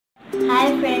Hi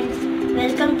friends,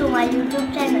 welcome to my YouTube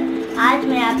channel. आज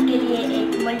मैं आपके लिए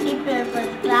एक मल्टीपर्पज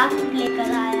क्राफ्ट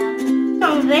लेकर आया।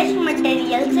 हम वेस्ट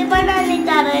मटेरियल से बनाने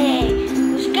जा रहे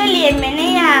हैं। उसके लिए मैंने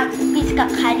यहाँ कुकीज का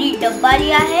खाली डब्बा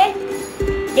लिया है,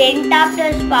 Denta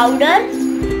plus powder,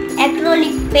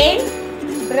 acrylic paint,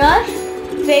 brush,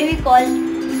 Fevicol,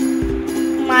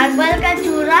 marble का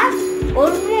चूरा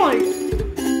और मोल्ड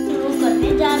शुरू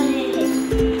करने जा रहे हैं।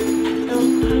 तो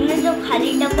हमने जो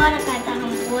खाली डब्बा रखा था हम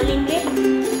वो लेंगे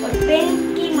और पेन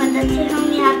की मदद से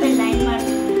हम यहाँ पे लाइन मार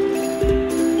देंगे।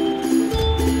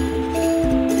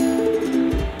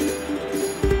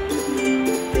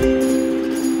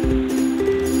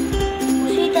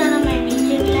 उसी तरह मैं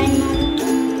नीचे भी लाइन मारूंगा।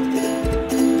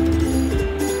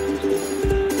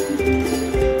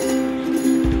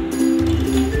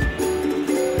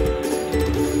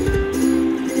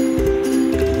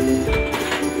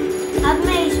 अब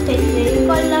मैं इस पे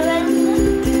फेविकॉल लगा लूंगा।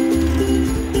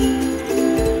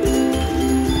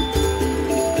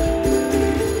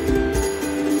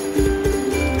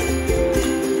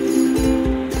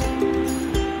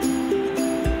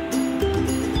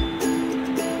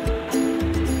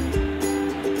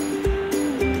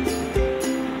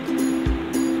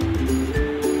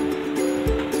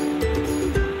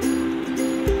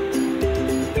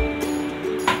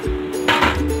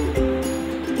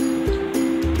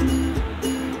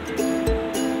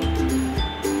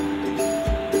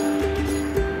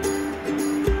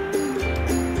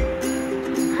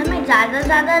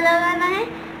 ज़्यादा लगाना है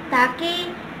ताकि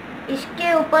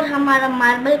इसके ऊपर हमारा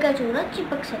मार्बल का चूरा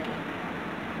चिपक सके।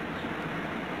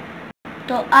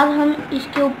 तो अब हम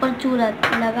इसके ऊपर चूरा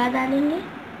लगा डालेंगे।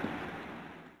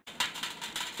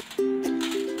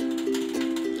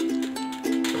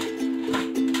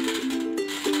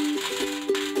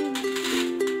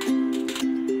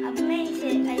 अब मैं इसे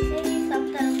ऐसे ही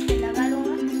सब तरफ से लगा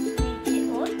लूँगा, नीचे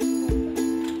और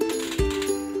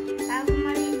अब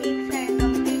हमारी एक साइड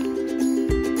कंप्लीट।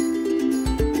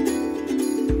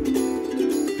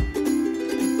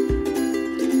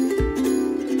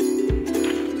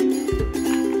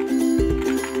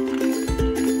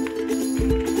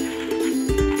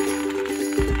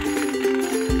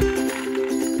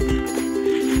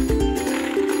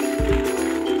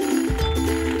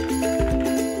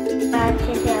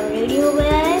 अच्छे से अब रेडी हो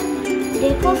गया है।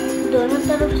 देखो दोनों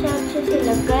तरफ से अच्छे से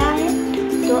लग गया है।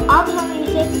 तो अब हम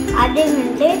इसे आधे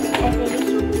घंटे ऐसे ही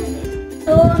सूखने देंगे।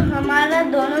 तो हमारा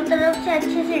दोनों तरफ से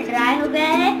अच्छे से ड्राई हो गया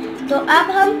है। तो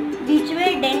अब हम बीच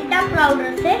में डेंटा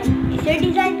पाउडर से इसे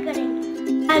डिजाइन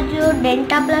करेंगे। जो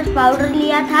डेंटा प्लस पाउडर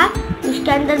लिया था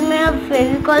उसके अंदर मैं अब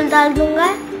फेविकॉल डाल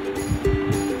दूंगा।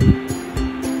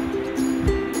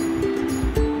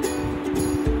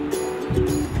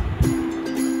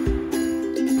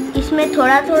 इसमें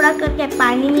थोड़ा थोड़ा करके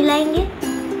पानी मिलाएंगे।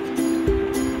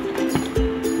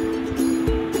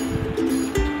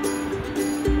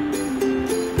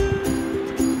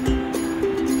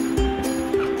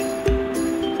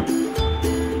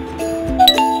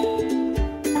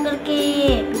 करके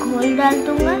ये घोल डाल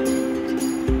दूंगा।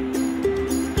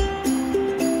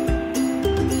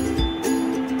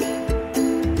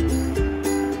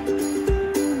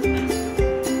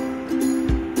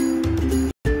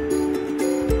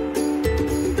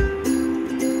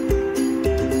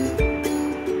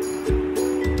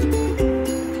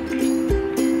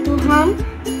 हम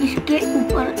इसके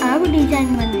ऊपर अब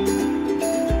डिजाइन बनाएंगे।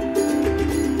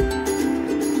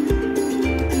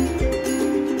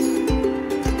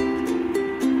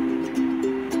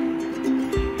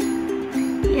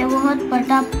 ये बहुत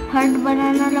फटाफट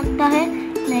बनाना लगता है,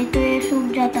 नहीं तो ये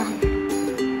सूख जाता है।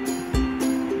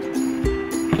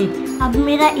 अब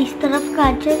मेरा इस तरफ का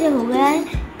अच्छे से हो गया है,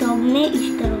 तो अब मैं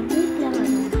इस तरफ भी लगा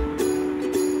दूंगा।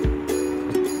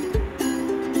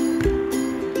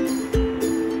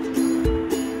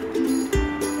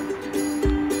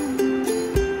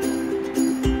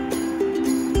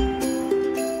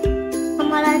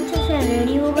 हमारा अच्छे से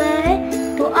रेडी हो गया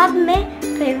है। तो अब मैं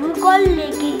फेविकॉल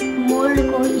लेके मोल्ड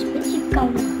को इस पे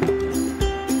चिपकाऊंगा।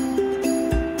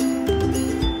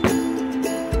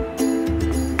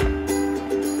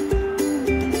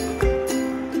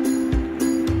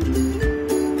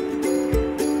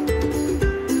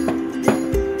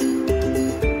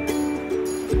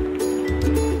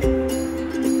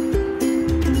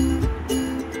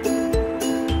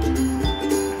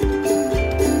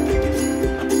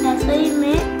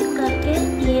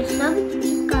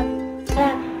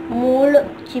 मोल्ड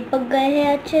चिपक गए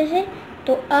हैं अच्छे से।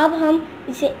 तो अब हम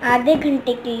इसे आधे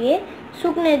घंटे के लिए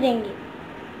सूखने देंगे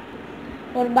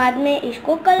और बाद में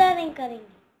इसको कलरिंग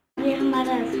करेंगे। ये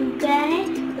हमारा सूख गया है,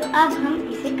 तो अब हम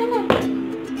इसे कलर करेंगे।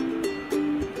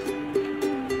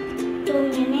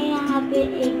 यहाँ पे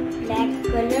एक ब्लैक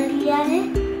कलर लिया है,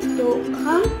 तो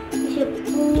हम इसे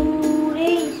पूरे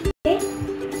इस पे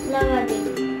लगा देंगे।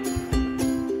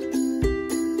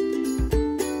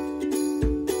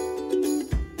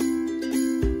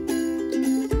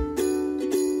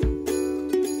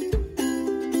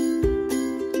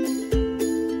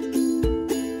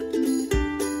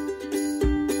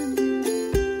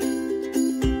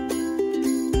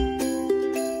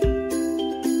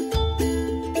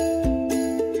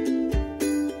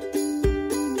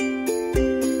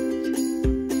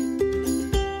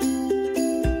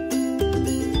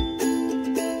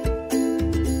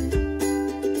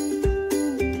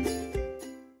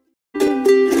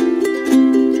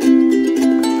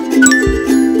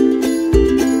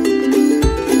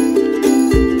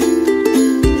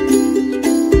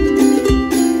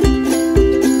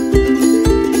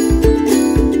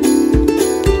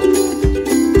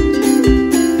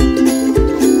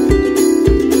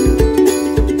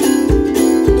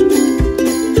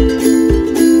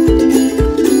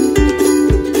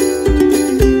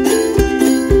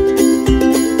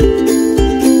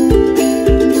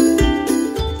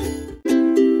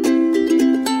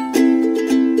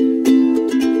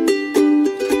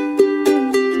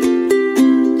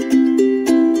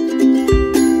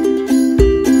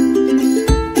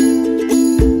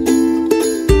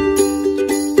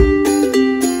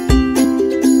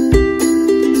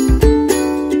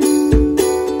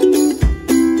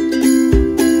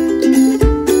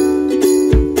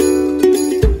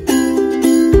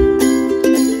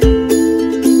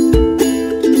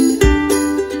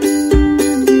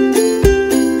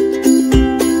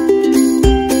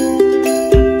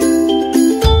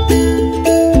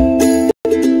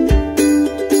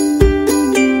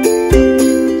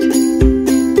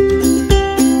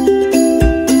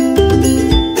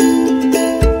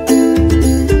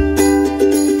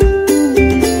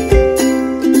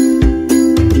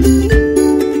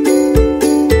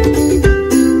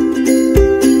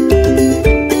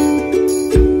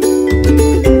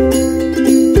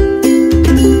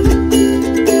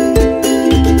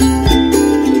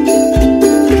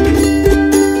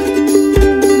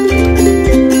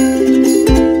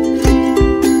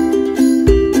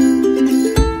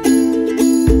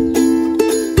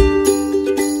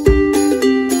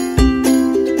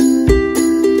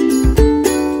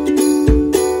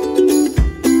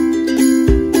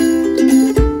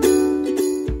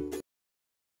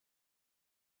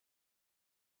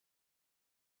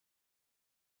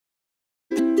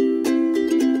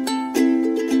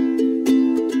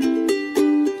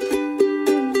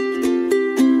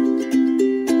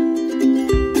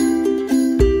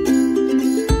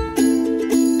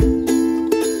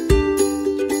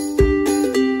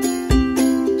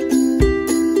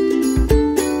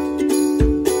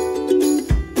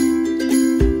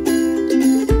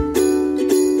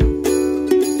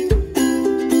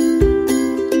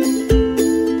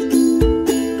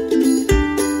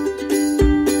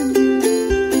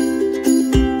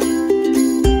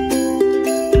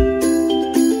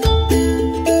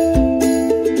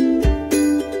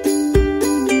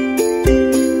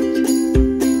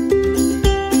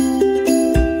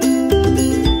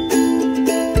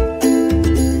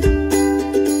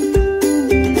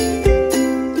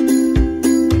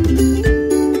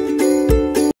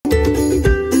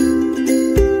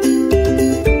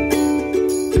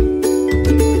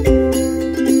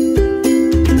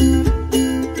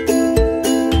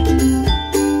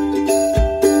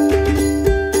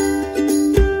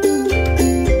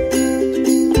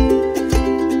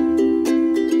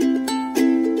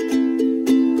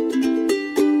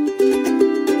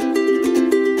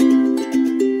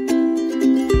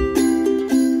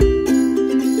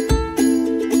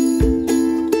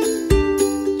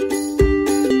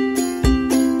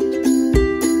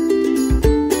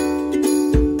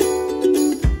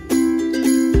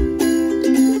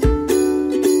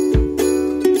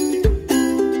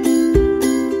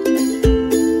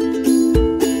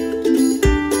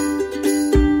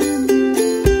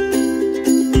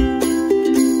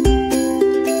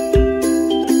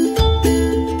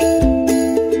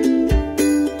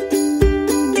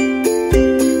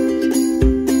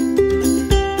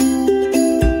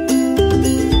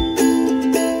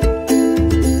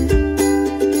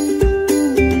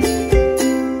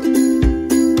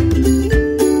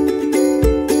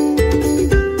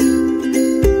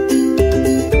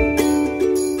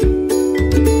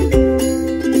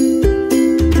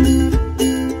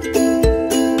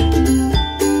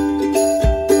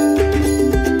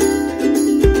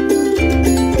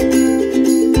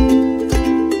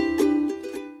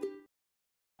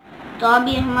 तो अब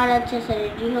ये हमारा अच्छे से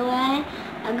रेडी हो गया है।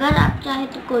 अगर आप चाहे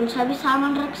तो कौन सा भी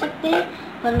सामान रख सकते हैं,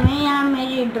 पर मैं यहाँ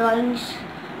मेरी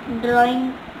ड्राइंग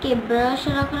के ब्रश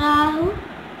रख रहा हूँ।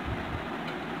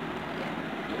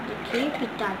 देखिए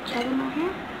कितना अच्छा बना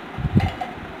है।